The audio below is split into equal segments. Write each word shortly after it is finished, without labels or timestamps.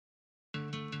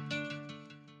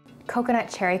coconut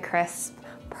cherry crisp,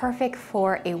 perfect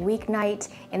for a weeknight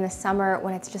in the summer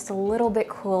when it's just a little bit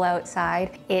cool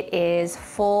outside. It is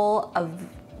full of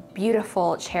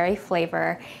beautiful cherry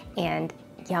flavor and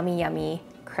yummy, yummy,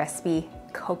 crispy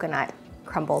coconut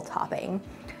crumble topping.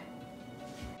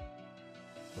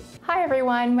 Hi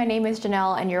everyone, my name is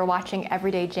Janelle and you're watching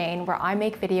Everyday Jane, where I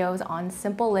make videos on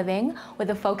simple living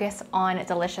with a focus on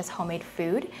delicious homemade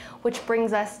food, which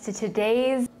brings us to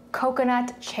today's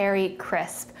coconut cherry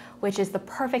crisp, which is the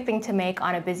perfect thing to make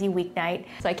on a busy weeknight.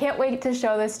 So I can't wait to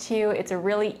show this to you. It's a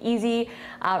really easy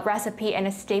recipe and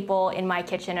a staple in my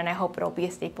kitchen, and I hope it'll be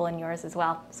a staple in yours as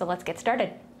well. So let's get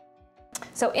started.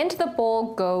 So into the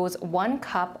bowl goes 1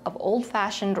 cup of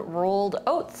old-fashioned rolled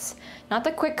oats. Not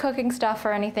the quick cooking stuff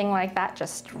or anything like that,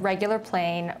 just regular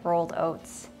plain rolled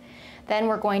oats. Then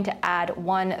we're going to add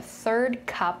 1/3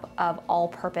 cup of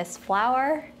all-purpose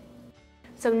flour.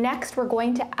 So next we're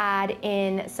going to add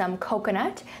in some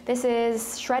coconut. This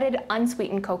is shredded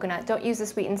unsweetened coconut. Don't use the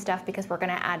sweetened stuff because we're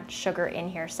gonna add sugar in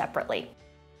here separately.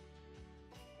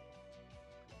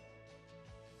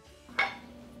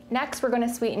 Next, we're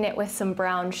gonna sweeten it with some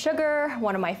brown sugar,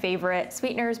 one of my favorite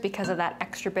sweeteners because of that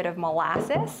extra bit of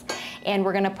molasses. And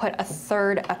we're gonna put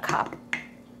 1/3 cup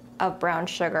of brown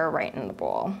sugar right in the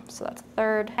bowl. So that's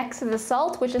 1/3. Next is the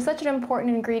salt, which is such an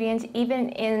important ingredient even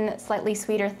in slightly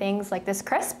sweeter things like this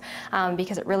crisp,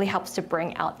 because it really helps to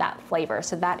bring out that flavor.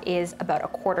 So that is about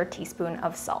 1/4 teaspoon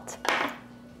of salt.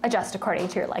 Adjust according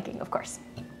to your liking, of course.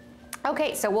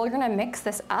 Okay, so we're gonna mix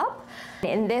this up.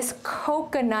 In this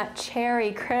coconut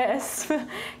cherry crisp,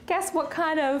 guess what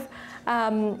kind of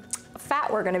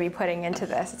fat we're gonna be putting into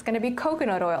this? It's gonna be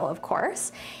coconut oil, of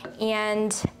course.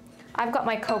 And I've got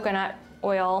my coconut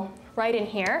oil right in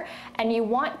here, and you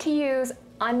want to use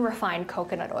unrefined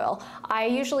coconut oil. I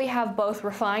usually have both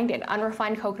refined and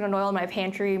unrefined coconut oil in my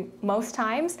pantry most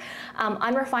times.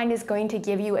 Unrefined is going to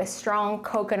give you a strong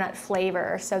coconut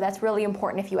flavor, so that's really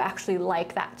important if you actually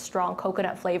like that strong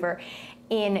coconut flavor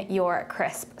in your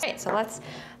crisp. Okay, so let's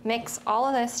mix all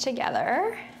of this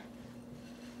together.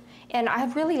 And I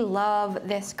really love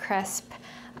this crisp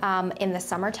in the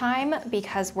summertime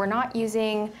because we're not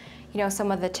using,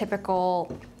 some of the typical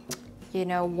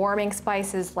warming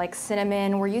spices like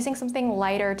cinnamon. We're using something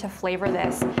lighter to flavor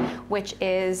this, which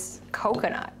is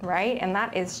coconut, right? And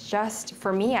that is just,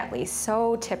 for me at least,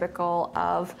 so typical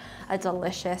of a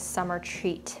delicious summer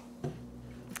treat.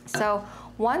 So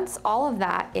once all of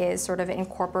that is sort of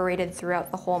incorporated throughout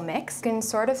the whole mix, you can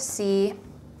sort of see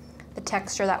the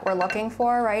texture that we're looking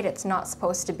for, right? It's not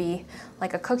supposed to be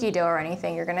like a cookie dough or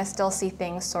anything. You're gonna still see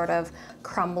things sort of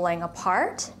crumbling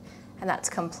apart, and that's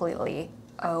completely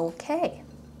okay.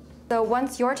 So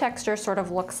once your texture sort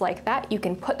of looks like that, you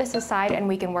can put this aside and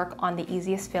we can work on the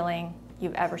easiest filling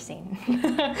you've ever seen.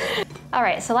 All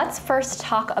right, so let's first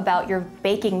talk about your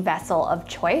baking vessel of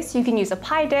choice. You can use a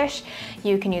pie dish,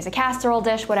 you can use a casserole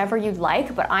dish, whatever you'd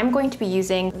like, but I'm going to be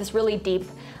using this really deep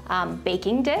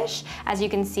baking dish. As you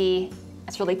can see,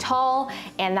 it's really tall,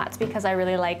 and that's because I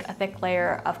really like a thick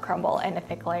layer of crumble and a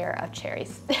thick layer of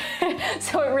cherries.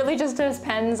 So it really just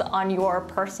depends on your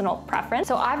personal preference.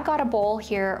 So I've got a bowl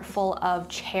here full of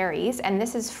cherries, and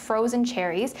this is frozen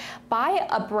cherries. Buy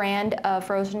a brand of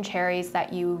frozen cherries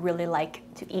that you really like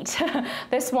to eat.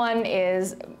 This one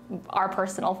is our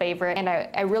personal favorite, and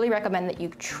I really recommend that you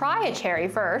try a cherry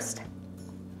first.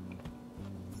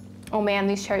 Oh man,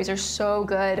 these cherries are so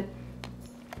good.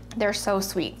 They're so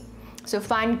sweet. So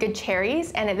find good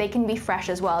cherries, and they can be fresh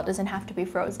as well. It doesn't have to be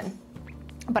frozen.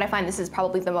 But I find this is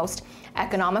probably the most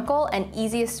economical and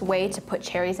easiest way to put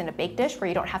cherries in a baked dish where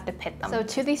you don't have to pit them. So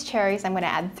to these cherries, I'm gonna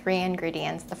add 3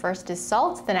 ingredients. The first is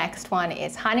salt, the next one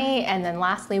is honey, and then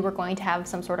lastly, we're going to have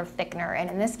some sort of thickener. And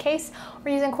in this case,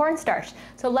 we're using cornstarch.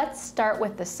 So let's start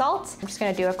with the salt. I'm just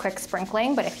gonna do a quick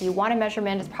sprinkling, but if you want a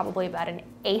measurement, it's probably about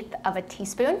 1/8 of a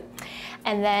teaspoon.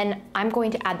 And then I'm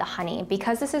going to add the honey.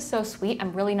 Because this is so sweet,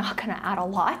 I'm really not gonna add a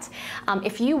lot.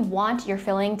 If you want your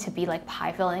filling to be like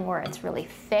pie filling where it's really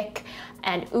thick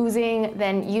and oozing,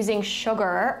 then using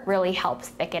sugar really helps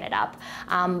thicken it up.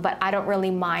 But I don't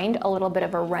really mind a little bit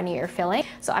of a runnier filling.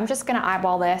 So I'm just gonna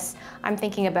eyeball this. I'm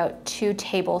thinking about 2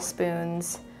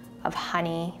 tablespoons of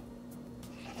honey.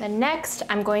 Then next,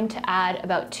 I'm going to add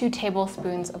about 2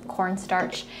 tablespoons of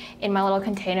cornstarch in my little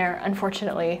container.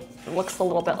 Unfortunately, it looks a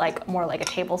little bit more like 1.5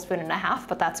 tablespoons,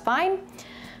 but that's fine.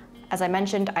 As I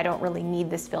mentioned, I don't really need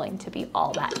this filling to be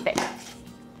all that thick.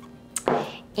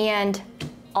 And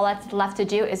all that's left to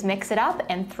do is mix it up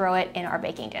and throw it in our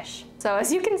baking dish. So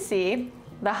as you can see,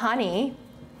 the honey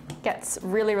gets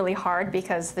really, really hard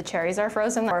because the cherries are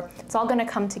frozen. It's all gonna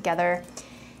come together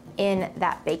in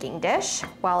that baking dish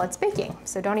while it's baking,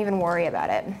 so don't even worry about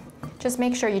it. Just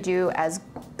make sure you do as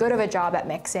good of a job at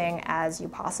mixing as you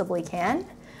possibly can,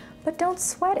 but don't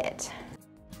sweat it.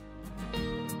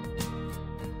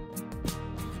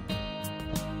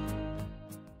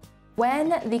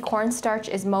 When the cornstarch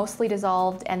is mostly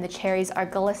dissolved and the cherries are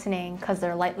glistening because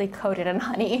they're lightly coated in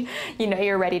honey, you know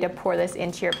you're ready to pour this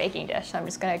into your baking dish. So I'm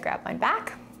just gonna grab mine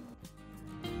back.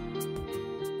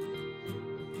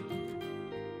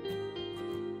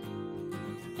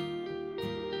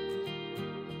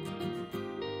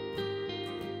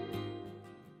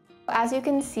 As you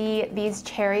can see, these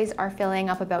cherries are filling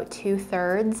up about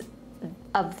 2/3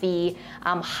 of the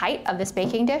height of this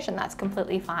baking dish, and that's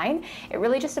completely fine. It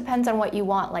really just depends on what you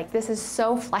want. Like, this is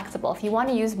so flexible. If you want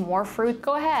to use more fruit,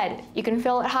 go ahead. You can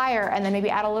fill it higher and then maybe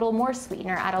add a little more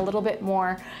sweetener, add a little bit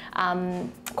more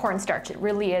cornstarch. It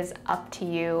really is up to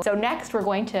you. So next we're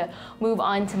going to move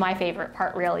on to my favorite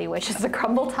part really, which is the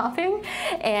crumble topping.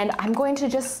 And I'm going to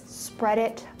just spread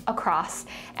it across.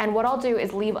 And what I'll do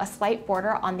is leave a slight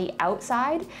border on the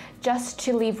outside just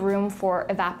to leave room for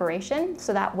evaporation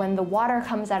so that when the water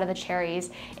comes out of the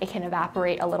cherries, it can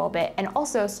evaporate a little bit. And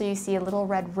also so you see a little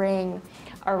red ring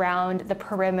around the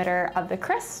perimeter of the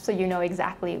crisp so you know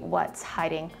exactly what's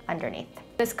hiding underneath.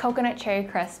 This coconut cherry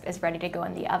crisp is ready to go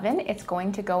in the oven. It's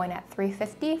going to go in at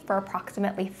 350 for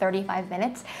approximately 35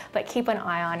 minutes, but keep an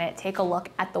eye on it. Take a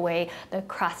look at the way the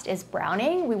crust is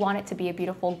browning. We want it to be a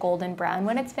beautiful golden brown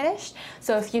when it's finished.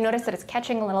 So if you notice that it's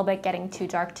catching a little bit, getting too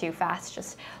dark too fast,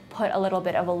 just put a little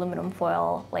bit of aluminum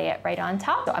foil, lay it right on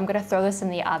top. So I'm gonna throw this in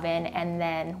the oven and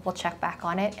then we'll check back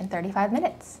on it in 35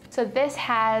 minutes. So this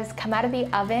has come out of the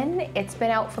oven. It's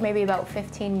been out for maybe about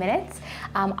 15 minutes.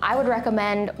 I would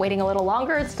recommend waiting a little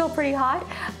longer. It's still pretty hot,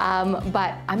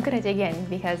 but I'm gonna dig in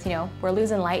because, you know, we're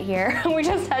losing light here. We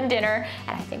just had dinner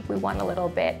and I think we want a little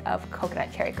bit of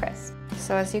coconut cherry crisp.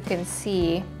 So as you can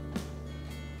see,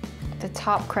 the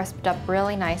top crisped up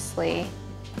really nicely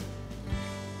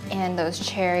and those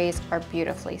cherries are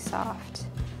beautifully soft.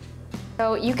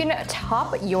 So you can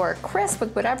top your crisp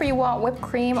with whatever you want. Whipped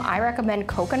cream, I recommend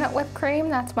coconut whipped cream,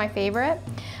 that's my favorite.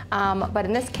 But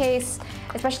in this case,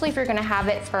 especially if you're gonna have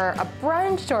it for a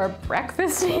brunch or a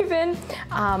breakfast even,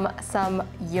 some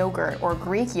yogurt or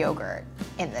Greek yogurt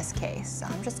in this case. So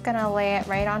I'm just gonna lay it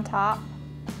right on top.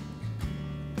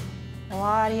 A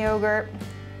lot of yogurt.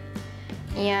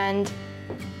 And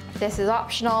this is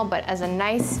optional, but as a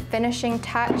nice finishing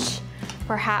touch,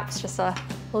 perhaps just a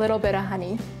little bit of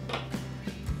honey.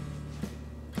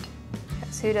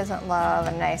 Because who doesn't love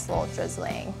a nice little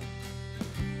drizzling?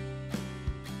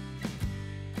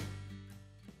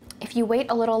 If you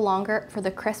wait a little longer for the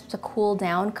crisp to cool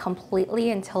down completely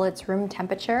until it's room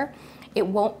temperature, it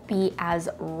won't be as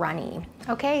runny.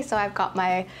 Okay, so I've got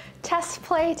my test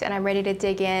plate and I'm ready to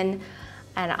dig in,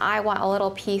 and I want a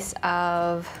little piece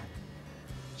of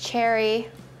cherry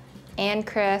and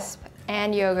crisp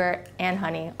and yogurt and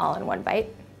honey all in one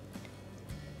bite.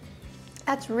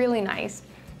 That's really nice.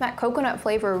 That coconut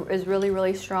flavor is really,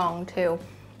 really strong too.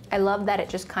 I love that it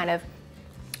just kind of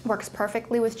works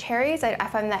perfectly with cherries. I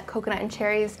find that coconut and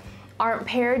cherries aren't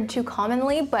paired too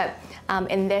commonly, but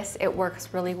in this it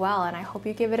works really well, and I hope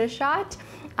you give it a shot.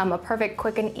 A perfect,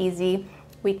 quick and easy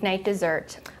weeknight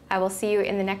dessert. I will see you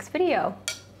in the next video.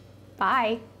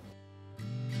 Bye.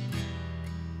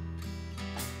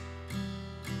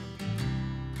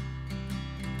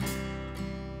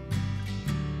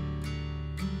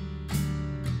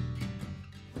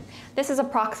 This is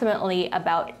approximately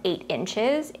about 8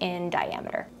 inches in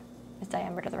diameter. Is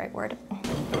diameter the right word?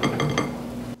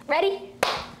 Ready?